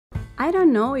I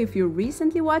don't know if you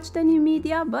recently watched any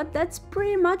media, but that's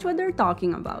pretty much what they're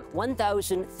talking about.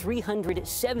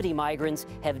 1,370 migrants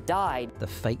have died. The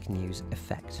fake news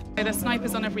effect. There's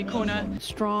snipers on every corner.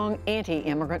 Strong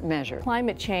anti-immigrant measure.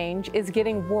 Climate change is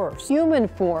getting worse. Human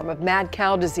form of mad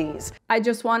cow disease. I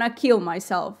just wanna kill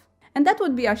myself. And that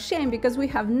would be a shame because we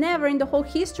have never in the whole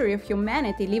history of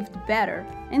humanity lived better.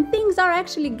 And things are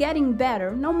actually getting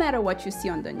better no matter what you see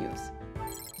on the news.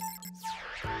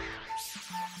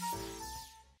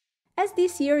 As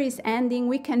this year is ending,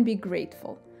 we can be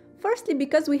grateful. Firstly,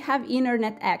 because we have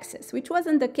internet access, which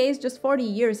wasn't the case just 40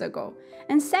 years ago.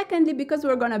 And secondly, because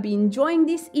we're gonna be enjoying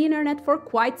this internet for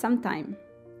quite some time.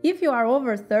 If you are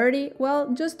over 30,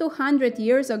 well, just 200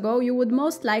 years ago you would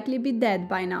most likely be dead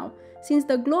by now, since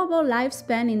the global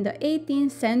lifespan in the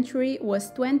 18th century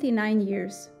was 29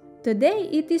 years. Today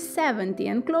it is 70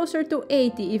 and closer to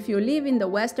 80 if you live in the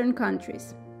Western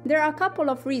countries. There are a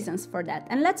couple of reasons for that,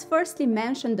 and let's firstly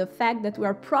mention the fact that we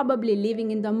are probably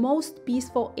living in the most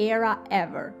peaceful era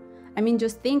ever. I mean,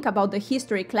 just think about the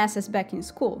history classes back in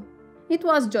school. It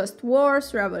was just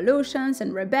wars, revolutions,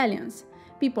 and rebellions.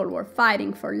 People were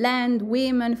fighting for land,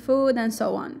 women, food, and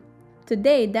so on.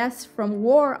 Today, deaths from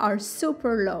war are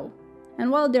super low.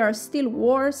 And while there are still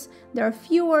wars, there are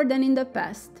fewer than in the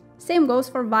past. Same goes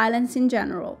for violence in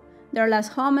general. There are less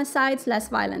homicides, less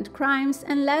violent crimes,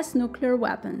 and less nuclear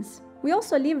weapons. We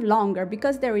also live longer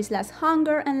because there is less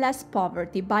hunger and less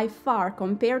poverty by far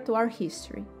compared to our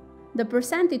history. The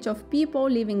percentage of people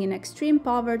living in extreme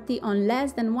poverty on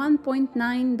less than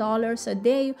 $1.9 a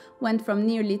day went from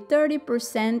nearly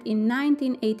 30% in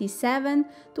 1987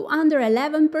 to under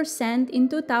 11% in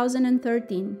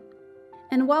 2013.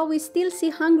 And while we still see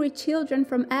hungry children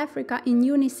from Africa in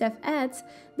UNICEF ads,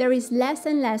 there is less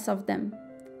and less of them.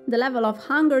 The level of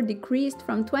hunger decreased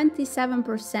from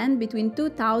 27% between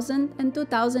 2000 and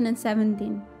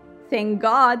 2017. Thank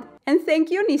God, and thank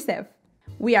UNICEF!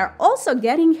 We are also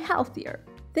getting healthier.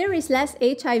 There is less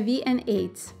HIV and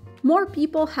AIDS. More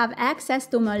people have access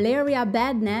to malaria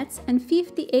bed nets and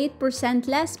 58%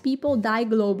 less people die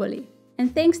globally.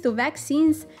 And thanks to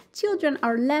vaccines, children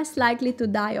are less likely to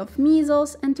die of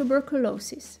measles and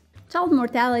tuberculosis. Child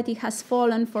mortality has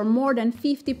fallen for more than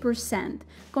 50%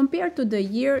 compared to the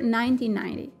year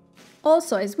 1990.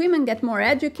 Also, as women get more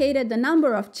educated, the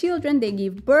number of children they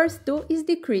give birth to is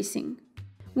decreasing,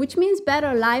 which means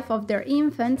better life of their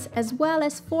infants as well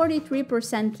as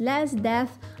 43% less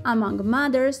death among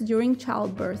mothers during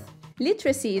childbirth.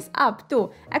 Literacy is up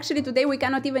too. Actually, today we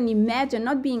cannot even imagine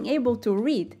not being able to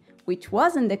read, which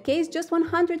wasn't the case just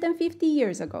 150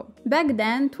 years ago. Back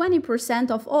then,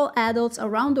 20% of all adults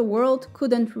around the world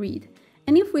couldn't read.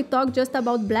 And if we talk just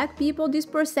about black people, this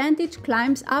percentage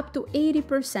climbs up to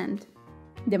 80%.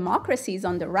 Democracy is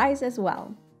on the rise as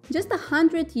well. Just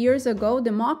 100 years ago,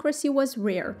 democracy was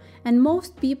rare, and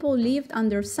most people lived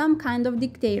under some kind of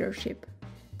dictatorship.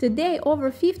 Today,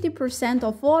 over 50%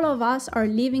 of all of us are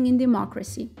living in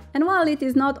democracy. And while it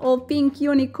is not all pink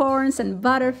unicorns and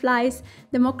butterflies,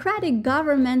 democratic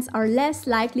governments are less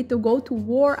likely to go to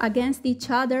war against each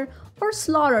other or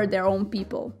slaughter their own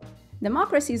people.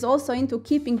 Democracy is also into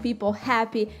keeping people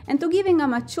happy and to giving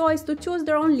them a choice to choose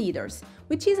their own leaders,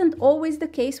 which isn't always the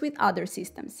case with other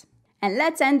systems. And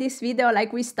let's end this video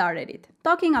like we started it,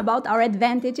 talking about our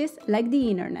advantages like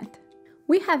the internet.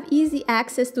 We have easy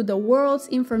access to the world's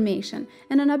information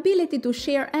and an ability to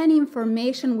share any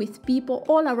information with people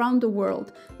all around the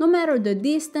world, no matter the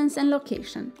distance and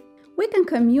location. We can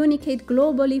communicate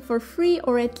globally for free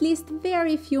or at least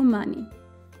very few money.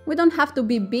 We don't have to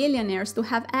be billionaires to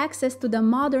have access to the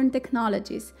modern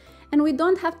technologies, and we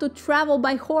don't have to travel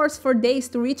by horse for days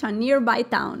to reach a nearby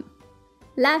town.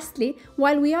 Lastly,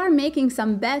 while we are making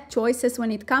some bad choices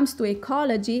when it comes to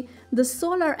ecology, the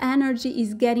solar energy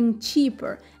is getting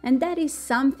cheaper, and that is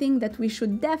something that we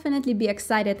should definitely be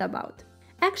excited about.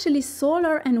 Actually,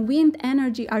 solar and wind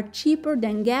energy are cheaper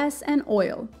than gas and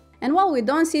oil. And while we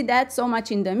don't see that so much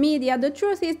in the media, the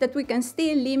truth is that we can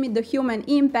still limit the human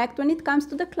impact when it comes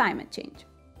to the climate change.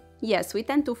 Yes, we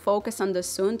tend to focus on the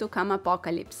soon-to-come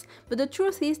apocalypse, but the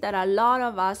truth is that a lot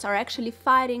of us are actually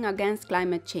fighting against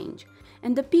climate change.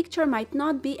 And the picture might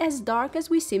not be as dark as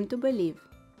we seem to believe.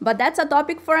 But that's a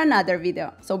topic for another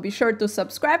video, so be sure to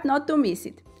subscribe not to miss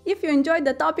it. If you enjoyed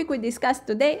the topic we discussed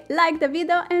today, like the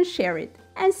video and share it.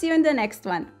 And see you in the next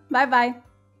one. Bye bye!